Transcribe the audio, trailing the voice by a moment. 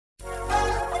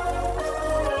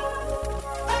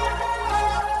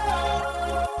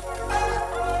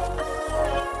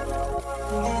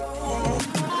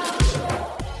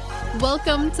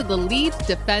Welcome to the Lead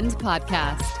Defend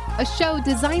podcast, a show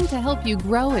designed to help you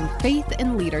grow in faith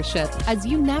and leadership as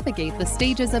you navigate the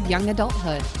stages of young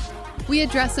adulthood. We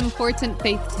address important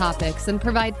faith topics and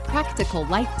provide practical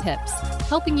life tips,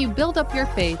 helping you build up your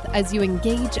faith as you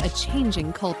engage a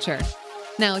changing culture.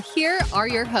 Now, here are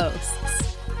your hosts.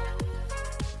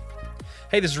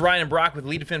 Hey, this is Ryan and Brock with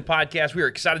Lead Defend Podcast. We are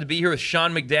excited to be here with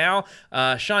Sean McDowell.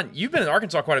 Sean, you've been in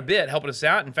Arkansas quite a bit, helping us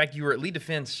out. In fact, you were at Lead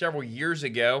Defend several years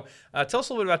ago. Tell us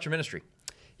a little bit about your ministry.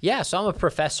 Yeah, so I'm a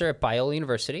professor at Biola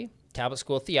University, Tablet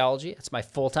School of Theology. It's my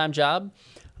full-time job.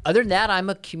 Other than that, I'm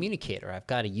a communicator. I've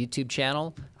got a YouTube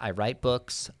channel. I write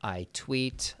books. I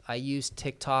tweet. I use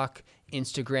TikTok,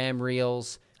 Instagram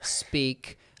Reels,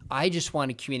 speak. I just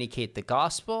want to communicate the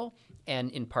gospel,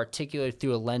 and in particular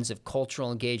through a lens of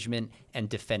cultural engagement and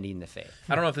defending the faith.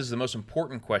 I don't know if this is the most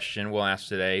important question we'll ask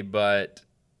today, but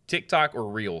TikTok or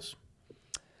Reels?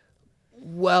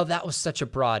 Well, that was such a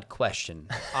broad question.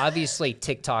 Obviously,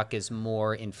 TikTok is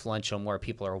more influential, more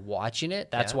people are watching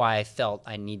it. That's why I felt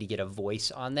I need to get a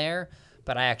voice on there.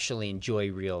 But I actually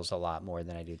enjoy Reels a lot more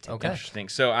than I do TikTok. Okay. Interesting.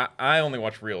 So I only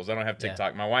watch Reels. I don't have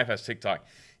TikTok. Yeah. My wife has TikTok.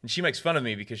 And she makes fun of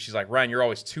me because she's like, Ryan, you're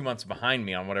always 2 months behind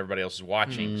me on what everybody else is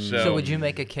watching. So would you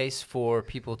make a case for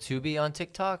people to be on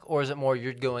TikTok? Or is it more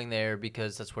you're going there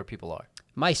because that's where people are?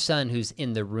 My son, who's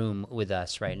in the room with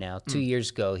us right now, 2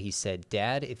 years ago, he said,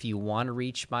 Dad, if you want to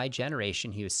reach my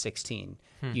generation, he was 16,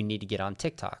 you need to get on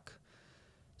TikTok.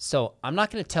 So I'm not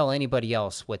going to tell anybody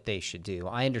else what they should do.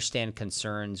 I understand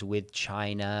concerns with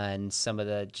China and some of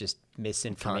the just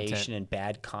misinformation and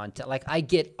bad content. Like, I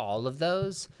get all of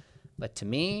those. But to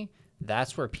me,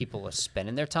 that's where people are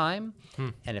spending their time.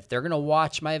 And if they're going to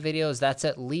watch my videos, that's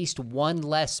at least one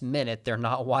less minute they're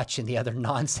not watching the other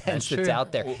nonsense that's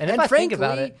out there. And if I think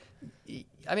about it,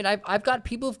 I mean, I've got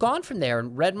people who've gone from there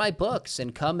and read my books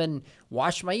and come and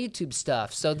watch my YouTube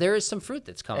stuff. So there is some fruit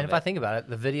that's coming. And if I think about it,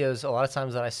 the videos a lot of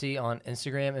times that I see on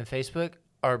Instagram and Facebook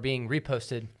are being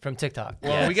reposted from TikTok.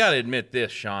 Well, we got to admit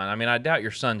this, Sean. I mean, I doubt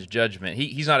your son's judgment.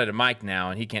 He's not at a mic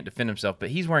now, and he can't defend himself, but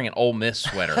he's wearing an Ole Miss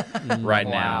sweater right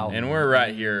now. And we're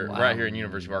right here in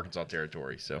University of Arkansas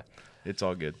territory, so it's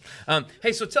all good.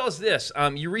 Hey, so tell us this.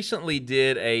 You recently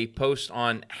did a post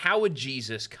on how would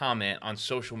Jesus comment on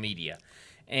social media,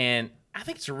 and I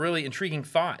think it's a really intriguing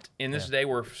thought in this day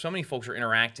where so many folks are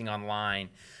interacting online,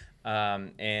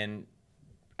 and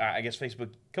I guess Facebook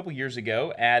a couple years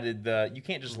ago added you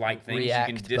can't just like things.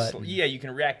 You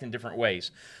can react in different ways.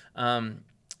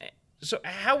 So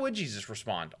how would Jesus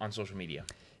respond on social media?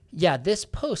 Yeah, this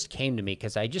post came to me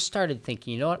because I just started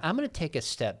thinking, you know what, I'm going to take a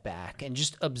step back and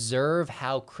just observe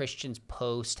how Christians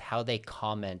post, how they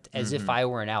comment, as if I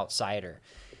were an outsider.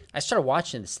 I started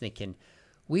watching this thinking,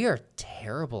 we are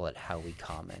terrible at how we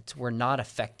comment. We're not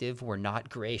effective. We're not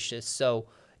gracious. So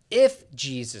if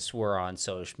Jesus were on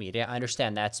social media, I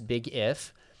understand that's a big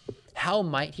if, how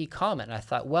might he comment? And I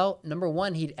thought, well, number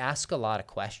one, he'd ask a lot of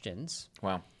questions.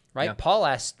 Wow. Right? Yeah. Paul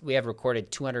asked, we have recorded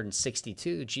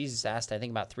 262. Jesus asked, I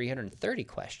think, about 330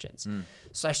 questions.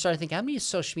 So I started thinking, I'm going to use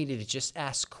social media to just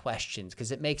ask questions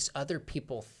because it makes other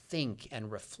people think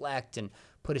and reflect and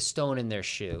put a stone in their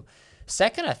shoe.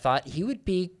 Second, I thought he would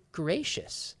be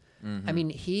gracious. I mean,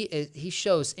 he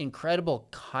shows incredible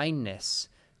kindness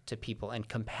to people and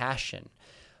compassion.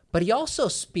 But he also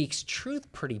speaks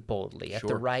truth pretty boldly at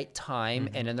the right time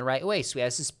and in the right way. So he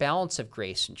has this balance of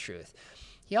grace and truth.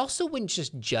 He also wouldn't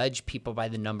just judge people by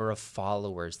the number of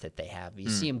followers that they have. You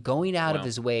see him going out of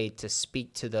his way to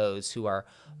speak to those who are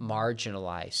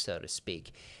marginalized, so to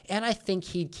speak. And I think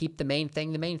he'd keep the main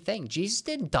thing the main thing. Jesus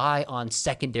didn't die on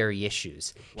secondary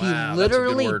issues. Wow, he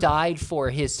literally died for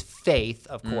his faith,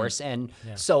 of course, and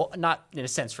so not in a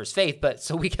sense for his faith, but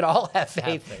so we could all have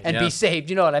faith and be saved.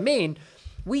 You know what I mean?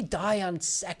 We die on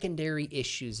secondary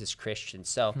issues as Christians.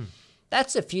 So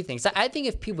that's a few things. I think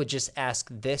if people would just ask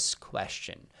this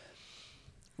question,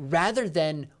 rather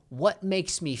than what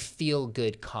makes me feel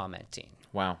good commenting.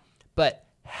 Wow. But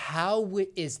how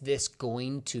is this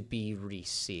going to be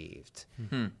received?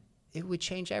 It would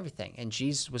change everything. And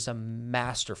Jesus was a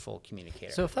masterful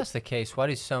communicator. So if that's the case, why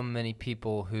do so many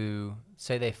people who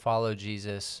say they follow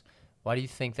Jesus, why do you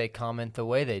think they comment the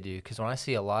way they do? Because when I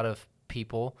see a lot of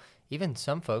people, even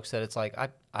some folks that it's like,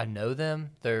 I know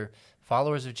them, they're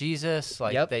followers of Jesus,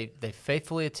 like they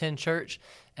faithfully attend church,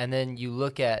 and then you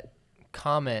look at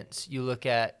comments, you look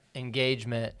at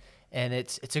engagement, and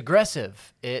it's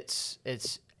aggressive, it's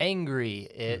angry,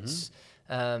 it's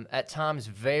at times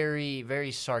very,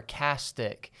 very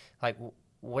sarcastic. Like,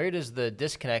 where does the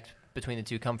disconnect between the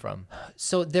two come from?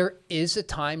 So there is a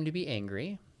time to be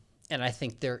angry, and I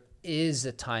think there is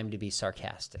a time to be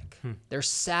sarcastic. There's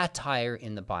satire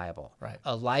in the Bible. Right.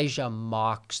 Elijah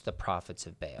mocks the prophets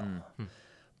of Baal.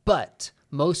 But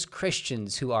most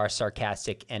Christians who are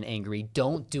sarcastic and angry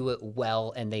don't do it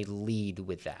well, and they lead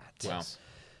with that. Wow.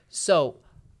 So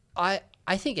I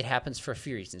think it happens for a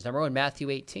few reasons. Number one, Matthew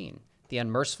 18. The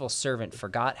unmerciful servant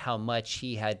forgot how much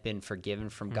he had been forgiven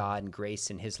from God and grace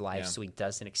in his life, so he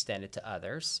doesn't extend it to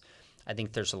others. I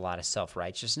think there's a lot of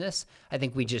self-righteousness. I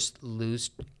think we just lose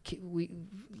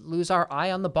our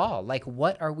eye on the ball. Like,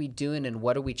 what are we doing and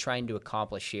what are we trying to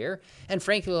accomplish here? And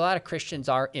frankly, a lot of Christians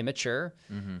are immature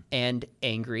and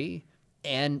angry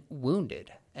and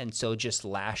wounded, and so just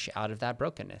lash out of that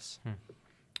brokenness.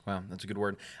 Wow, that's a good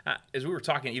word. As we were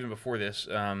talking even before this,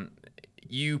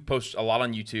 you post a lot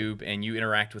on YouTube and you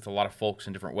interact with a lot of folks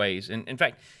in different ways. And in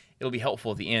fact, it'll be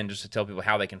helpful at the end just to tell people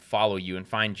how they can follow you and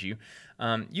find you.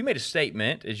 You made a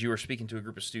statement as you were speaking to a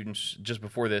group of students just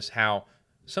before this, how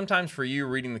sometimes for you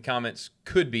reading the comments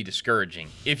could be discouraging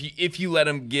if you let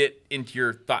them get into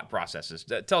your thought processes.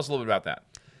 Tell us a little bit about that.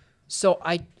 So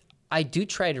I do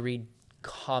try to read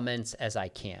comments as I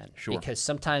can. Sure. Because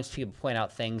sometimes people point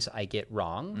out things I get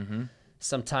wrong.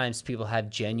 Sometimes people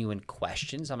have genuine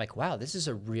questions. I'm like, wow, this is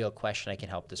a real question. I can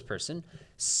help this person.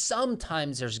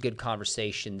 Sometimes there's good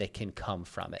conversation that can come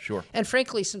from it. Sure. And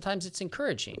frankly, sometimes it's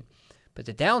encouraging. But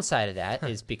the downside of that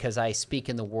is because I speak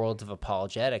in the world of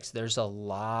apologetics, there's a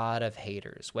lot of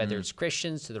haters, whether it's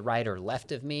Christians to the right or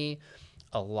left of me,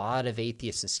 a lot of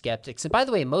atheists and skeptics. And by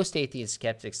the way, most atheists and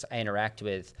skeptics I interact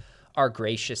with are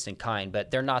gracious and kind,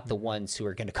 but they're not the ones who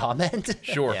are going to comment.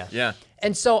 Sure. Yeah.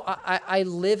 And so I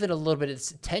live in a little bit of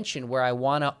this tension where I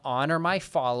want to honor my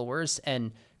followers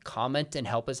and comment and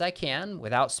help as I can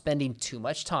without spending too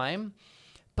much time.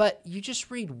 But you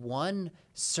just read one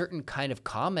certain kind of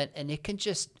comment and it can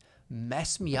just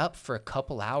mess me up for a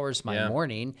couple hours my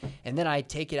morning. And then I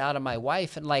take it out on my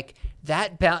wife and like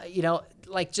that,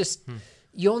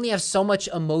 you only have so much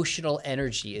emotional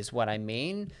energy is what I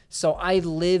mean. So I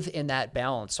live in that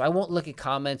balance. So I won't look at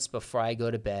comments before I go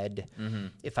to bed.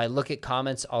 If I look at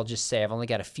comments, I'll just say, I've only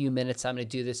got a few minutes. I'm going to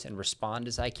do this and respond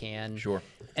as I can. Sure.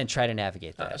 And try to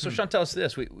navigate that. So Sean, tell us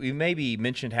this. We maybe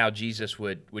mentioned how Jesus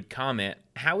would comment.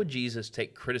 How would Jesus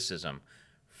take criticism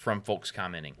from folks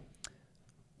commenting?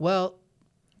 Well,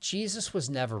 Jesus was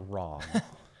never wrong.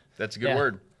 That's a good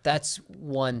word. That's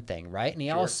one thing, right?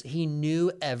 And he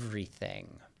knew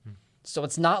everything. So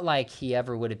it's not like he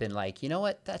ever would have been like, you know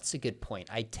what? That's a good point.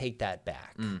 I take that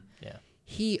back. Yeah.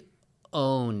 He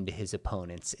owned his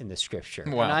opponents in the scripture.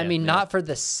 Wow. And I mean, not for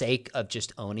the sake of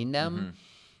just owning them,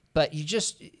 but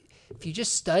if you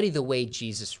just study the way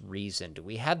Jesus reasoned,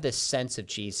 we have this sense of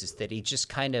Jesus that he just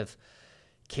kind of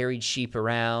carried sheep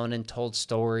around and told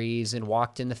stories and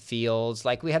walked in the fields.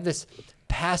 Like we have this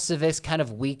pacifist kind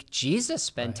of weak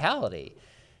Jesus mentality.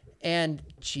 And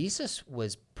Jesus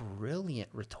was brilliant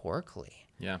rhetorically.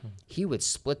 Yeah. He would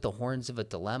split the horns of a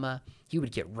dilemma. He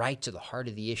would get right to the heart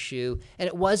of the issue. And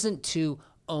it wasn't to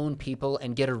own people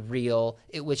and get a reel.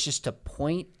 It was just to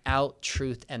point out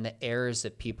truth and the errors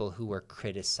of people who were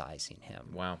criticizing him.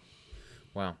 Wow.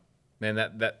 Man,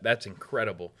 that's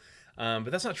incredible.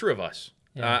 But that's not true of us.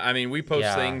 Yeah. I mean, we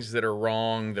post things that are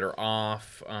wrong, that are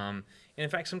off. And in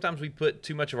fact, sometimes we put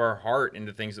too much of our heart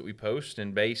into things that we post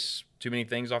and base too many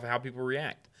things off of how people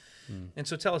react. And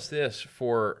so tell us this,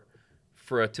 for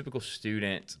a typical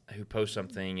student who posts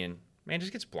something and, man,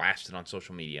 just gets blasted on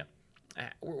social media,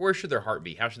 where should their heart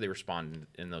be? How should they respond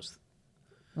in those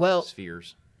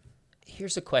spheres?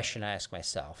 Here's a question I ask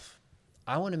myself.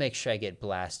 I want to make sure I get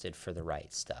blasted for the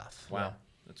right stuff. Wow,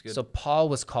 that's good. So Paul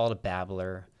was called a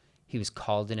babbler. He was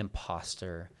called an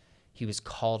imposter. He was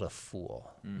called a fool.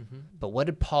 But what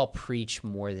did Paul preach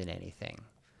more than anything?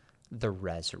 The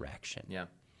resurrection. Yeah.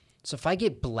 So if I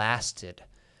get blasted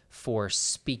for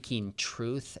speaking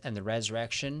truth and the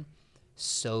resurrection,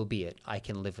 so be it. I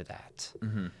can live with that.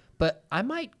 But I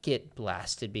might get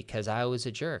blasted because I was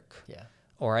a jerk. Yeah.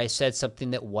 Or I said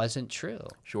something that wasn't true.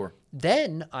 Sure.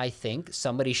 Then I think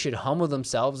somebody should humble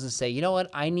themselves and say, you know what?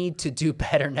 I need to do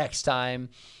better next time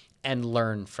and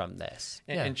learn from this.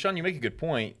 And Sean, you make a good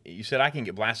point. You said I can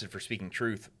get blasted for speaking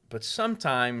truth, but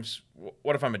sometimes,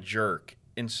 what if I'm a jerk?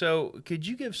 And so could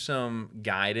you give some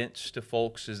guidance to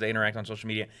folks as they interact on social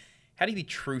media? How do you be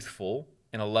truthful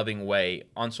in a loving way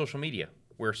on social media,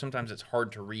 where sometimes it's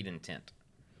hard to read intent?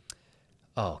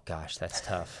 Oh, gosh, that's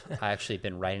tough. I actually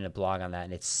been writing a blog on that,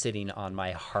 and it's sitting on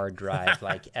my hard drive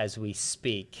like as we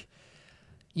speak.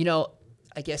 You know,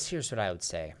 I guess here's what I would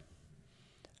say.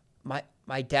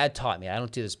 My dad taught me, I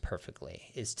don't do this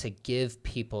perfectly, is to give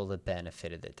people the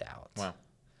benefit of the doubt. Wow.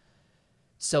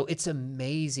 So it's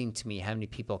amazing to me how many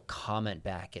people comment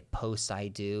back at posts I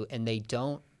do, and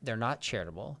they're not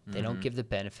charitable. They don't give the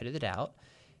benefit of the doubt,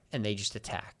 and they just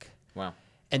attack. Wow.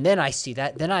 And then I see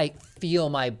that, then I feel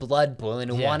my blood boiling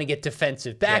and want to get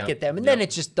defensive back at them. And then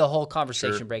it's just the whole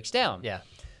conversation breaks down. Yeah.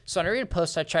 So when I read a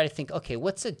post, I try to think, okay,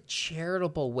 what's a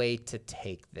charitable way to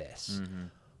take this?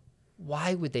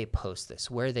 Why would they post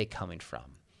this? Where are they coming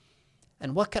from?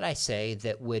 And what could I say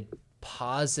that would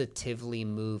positively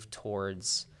move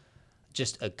towards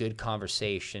just a good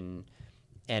conversation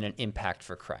and an impact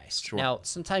for Christ? Sure. Now,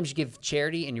 sometimes you give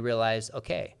charity and you realize,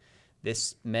 okay,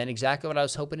 this meant exactly what I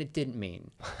was hoping it didn't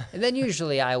mean. And then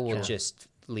usually I will just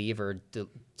leave or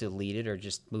delete it or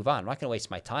just move on. I'm not going to waste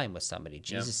my time with somebody.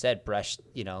 Jesus said, brush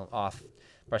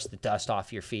the dust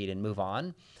off your feet and move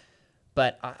on.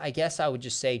 But I guess I would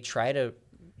just say, try to,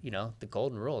 the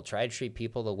golden rule, try to treat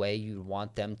people the way you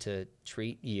want them to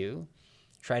treat you.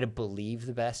 Try to believe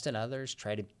the best in others.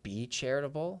 Try to be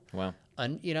charitable. Wow.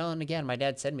 And again, my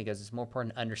dad said to me, because it's more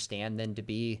important to understand than to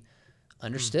be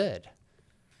understood.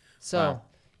 So, Wow.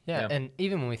 Yeah, and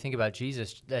even when we think about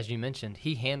Jesus, as you mentioned,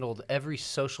 he handled every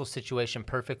social situation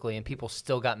perfectly, and people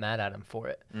still got mad at him for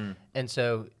it. And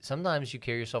so sometimes you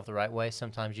carry yourself the right way,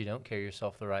 sometimes you don't carry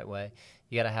yourself the right way.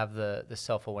 You got to have the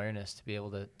self-awareness to be able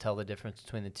to tell the difference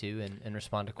between the two and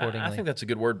respond accordingly. I think that's a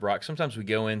good word, Brock. Sometimes we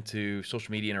go into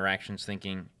social media interactions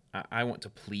thinking, I want to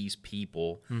please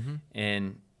people,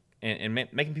 and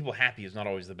making people happy is not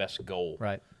always the best goal.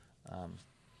 Right.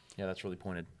 Yeah, that's really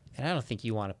pointed. and I don't think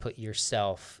you want to put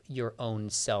your own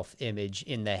self-image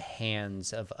in the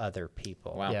hands of other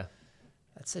people. Wow. Yeah.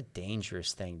 That's a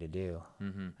dangerous thing to do.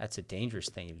 That's a dangerous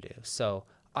thing to do. So,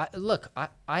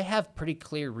 I have pretty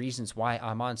clear reasons why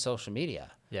I'm on social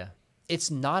media. Yeah.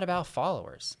 It's not about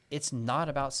followers. It's not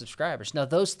about subscribers. Now,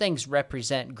 those things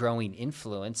represent growing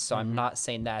influence, so I'm not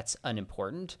saying that's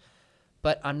unimportant,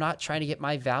 but I'm not trying to get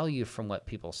my value from what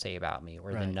people say about me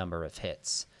or the number of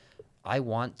hits. I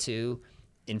want to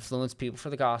influence people for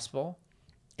the gospel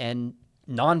and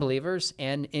non-believers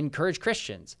and encourage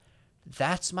Christians.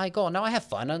 That's my goal. Now, I have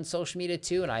fun on social media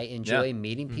too, and I enjoy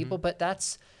meeting people, but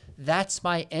that's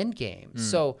my end game.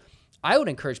 So I would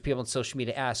encourage people on social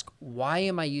media to ask, why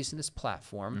am I using this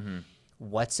platform?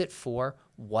 What's it for?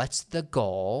 What's the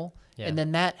goal? Yeah. And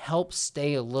then that helps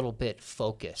stay a little bit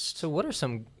focused. So what are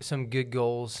some good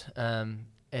goals? And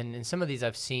in some of these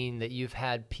I've seen that you've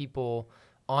had people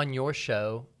on your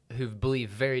show who believe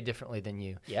very differently than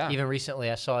you. Yeah. Even recently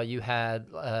I saw you had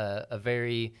a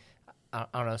very, I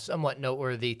don't know, somewhat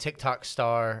noteworthy TikTok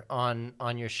star on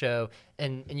your show,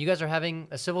 and you guys are having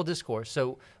a civil discourse.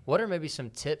 So what are maybe some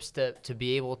tips to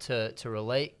be able to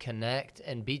relate, connect,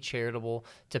 and be charitable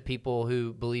to people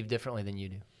who believe differently than you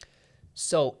do?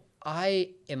 So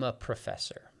I am a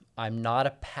professor. I'm not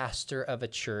a pastor of a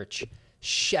church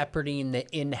shepherding the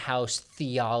in-house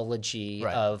theology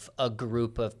of a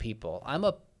group of people. I'm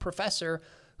a professor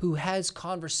who has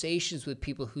conversations with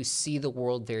people who see the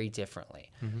world very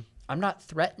differently. I'm not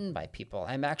threatened by people.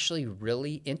 I'm actually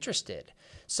really interested.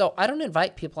 So I don't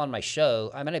invite people on my show.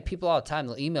 I mean, I have people all the time.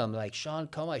 They'll email me like, Sean,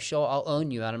 come on my show. I'll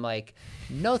own you. And I'm like,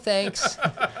 no, thanks.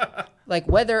 Like,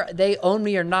 whether they own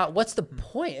me or not, what's the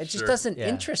point? It just doesn't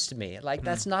interest me. Like,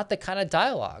 that's not the kind of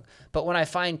dialogue. But when I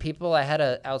find people, I had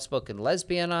an outspoken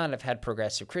lesbian on, I've had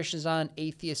progressive Christians on,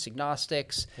 atheists,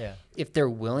 agnostics. If they're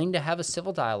willing to have a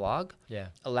civil dialogue,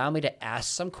 allow me to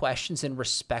ask some questions and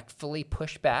respectfully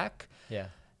push back.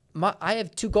 I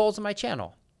have two goals on my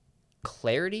channel: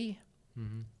 clarity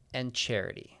and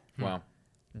charity. Wow.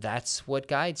 That's what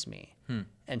guides me.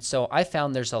 And so I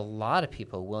found there's a lot of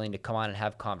people willing to come on and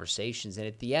have conversations. And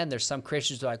at the end, there's some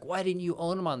Christians who are like, why didn't you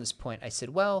own him on this point? I said,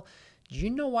 well, do you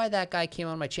know why that guy came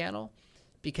on my channel?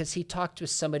 Because he talked to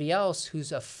somebody else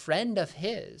who's a friend of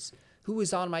his who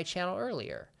was on my channel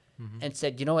earlier and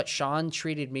said, you know what, Sean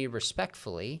treated me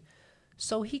respectfully,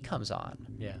 so he comes on.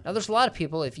 Now, there's a lot of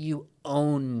people, if you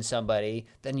own somebody,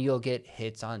 then you'll get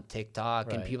hits on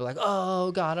TikTok and people are like,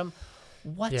 oh, got him.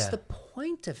 What's the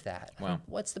point of that? Wow.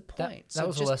 What's the point? That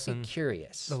was just a lesson be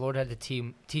curious. the Lord had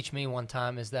to teach me one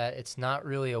time, is that it's not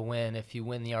really a win if you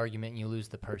win the argument and you lose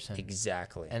the person.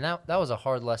 Exactly. And that was a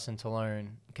hard lesson to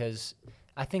learn, because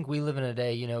I think we live in a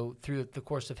day, through the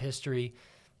course of history,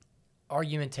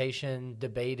 argumentation,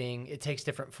 debating, it takes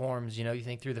different forms. You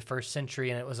think through the first century,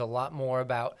 and it was a lot more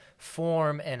about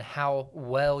form and how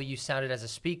well you sounded as a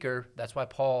speaker. That's why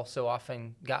Paul so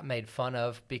often got made fun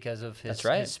of, because of his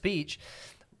speech,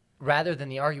 rather than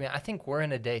the argument. I think we're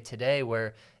in a day today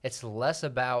where it's less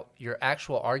about your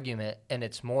actual argument and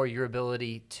it's more your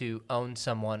ability to own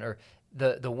someone, or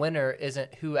the winner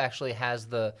isn't who actually has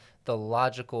the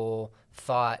logical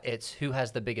thought. It's who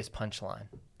has the biggest punchline.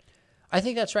 I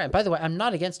think that's right. And by the way, I'm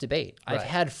not against debate. Right. I've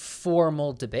had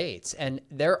formal debates, and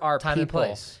there are Time and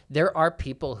place. There are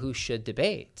people who should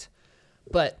debate.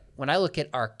 But when I look at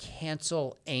our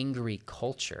cancel angry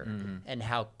culture and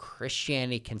how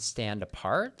Christianity can stand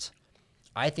apart,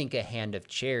 I think a hand of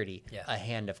charity, a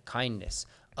hand of kindness,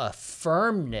 a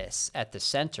firmness at the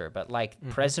center. But like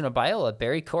President of Biola,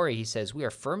 Barry Corey, he says, we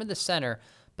are firm in the center,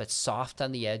 but soft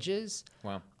on the edges.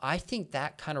 Wow. I think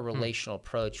that kind of relational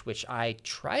approach, which I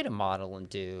try to model and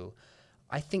do,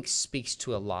 I think speaks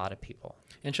to a lot of people.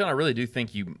 And Sean, I really do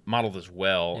think you modeled this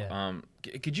well. Yeah.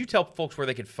 Could you tell folks where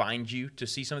they could find you to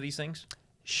see some of these things?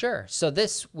 Sure. So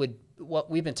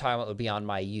what we've been talking about would be on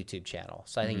my YouTube channel.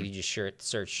 So I think if you just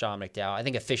search Sean McDowell, I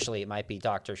think officially it might be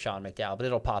Dr. Sean McDowell, but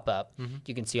it'll pop up.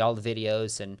 You can see all the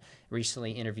videos, and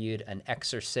recently interviewed an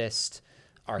exorcist,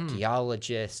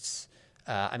 archaeologists,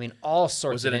 all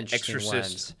sorts of interesting ones. Was it an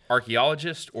exorcist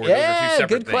archaeologist, or those are two separate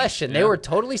good things? question. They were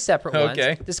totally separate ones.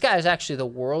 Okay. This guy is actually the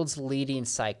world's leading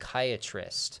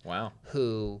psychiatrist. Wow.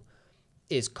 Who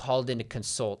is called in to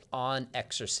consult on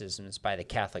exorcisms by the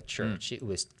Catholic Church. It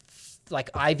was like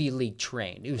Ivy League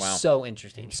trained. It was so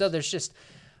interesting. So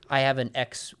I have an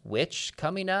ex-witch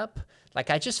coming up. Like,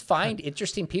 I just find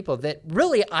interesting people that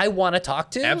really I want to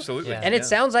talk to. Absolutely. And it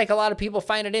sounds like a lot of people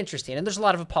find it interesting. And there's a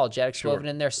lot of apologetics woven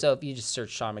in there. So if you just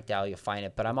search Sean McDowell, you'll find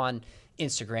it. But I'm on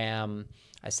Instagram.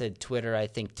 I said Twitter, I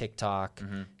think TikTok,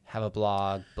 have a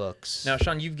blog, books. Now,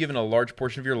 Sean, you've given a large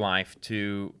portion of your life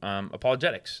to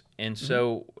apologetics. And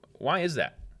so why is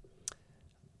that?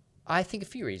 I think a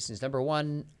few reasons. Number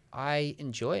one, I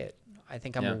enjoy it. I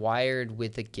think I'm wired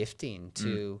with the gifting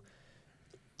to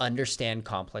understand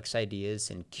complex ideas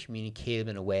and communicate them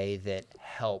in a way that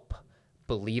help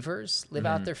believers live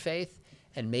out their faith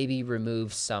and maybe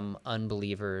remove some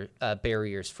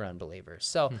barriers for unbelievers.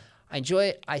 So I enjoy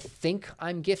it. I think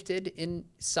I'm gifted in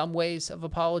some ways of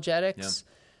apologetics.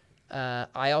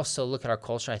 I also look at our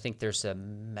culture. I think there's a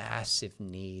massive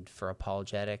need for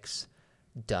apologetics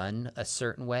done a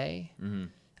certain way.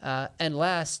 And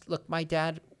last, look, my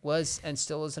dad was and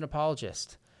still is an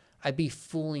apologist. I'd be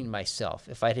fooling myself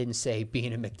if I didn't say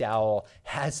being a McDowell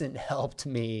hasn't helped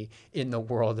me in the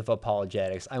world of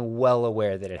apologetics. I'm well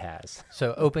aware that it has.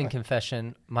 So, open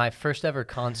confession, my first ever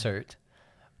concert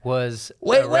was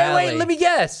Wait, let me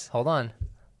guess. Hold on.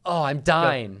 Oh, I'm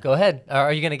dying. Go ahead.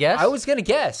 Are you going to guess? I was going to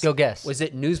guess. Go guess. Was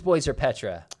it Newsboys or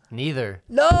Petra? Neither.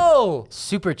 No!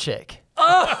 Super Chick.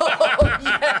 Oh,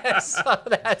 yes. Oh,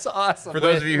 that's awesome. For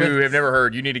those of you who have never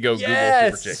heard, you need to go Google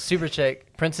Super Chick. Super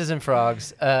Chick, Princes and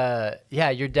Frogs.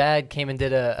 Your dad came and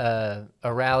did a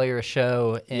rally or a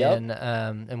show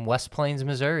in West Plains,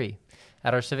 Missouri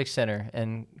at our Civic Center,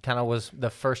 and kind of was the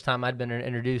first time I'd been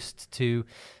introduced to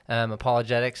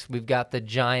apologetics. We've got the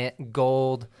giant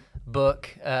gold book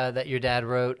that your dad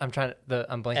wrote. I'm blanking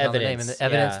on the name. And the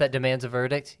Evidence That Demands a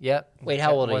Verdict. Yep. Wait,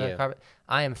 how old are you?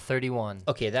 I am 31.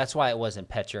 Okay, that's why it wasn't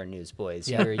Petra or Newsboys.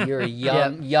 You're a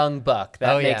young buck.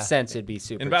 That makes sense. It'd be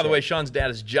Super. And by the way, Sean's dad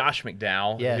is Josh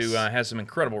McDowell, Yes. who has some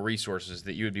incredible resources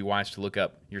that you would be wise to look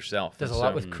up yourself. Does a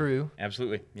lot with crew.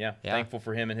 Absolutely, yeah. Thankful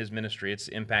for him and his ministry. It's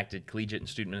impacted collegiate and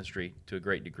student ministry to a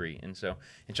great degree. And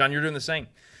Sean, you're doing the same.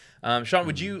 Sean,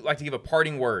 would you like to give a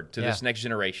parting word to this next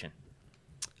generation?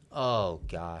 Oh,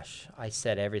 gosh. I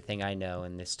said everything I know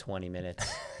in this 20 minutes.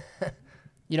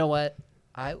 You know what?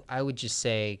 I would just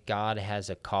say God has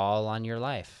a call on your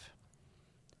life.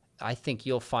 I think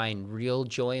you'll find real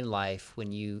joy in life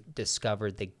when you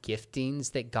discover the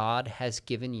giftings that God has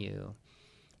given you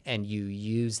and you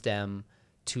use them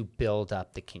to build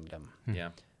up the kingdom.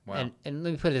 Yeah. Wow. And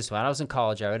let me put it this way. When I was in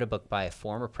college, I read a book by a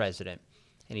former president,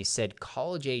 and he said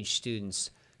college-age students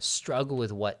struggle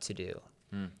with what to do.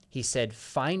 He said,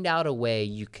 find out a way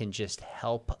you can just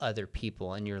help other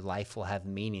people and your life will have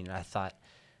meaning. And I thought,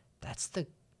 that's the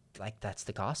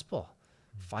gospel.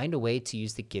 Find a way to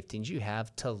use the giftings you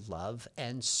have to love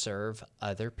and serve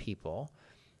other people,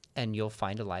 and you'll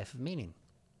find a life of meaning.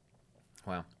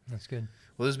 Wow. That's good.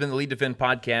 Well, this has been the Lead Defend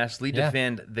podcast. Lead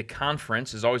Defend, the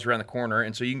conference, is always around the corner,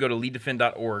 and so you can go to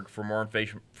leaddefend.org for more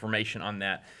information on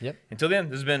that. Yep. Until then,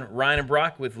 this has been Ryan and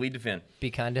Brock with Lead Defend.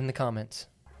 Be kind in the comments.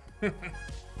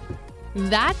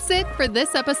 That's it for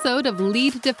this episode of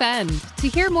Lead Defend. To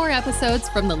hear more episodes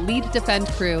from the Lead Defend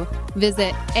crew,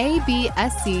 visit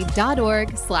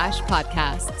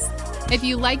absc.org/podcasts. If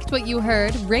you liked what you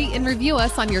heard, rate and review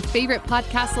us on your favorite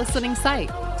podcast listening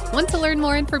site. Want to learn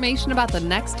more information about the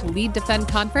next Lead Defend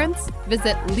conference?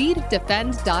 Visit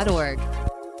leaddefend.org.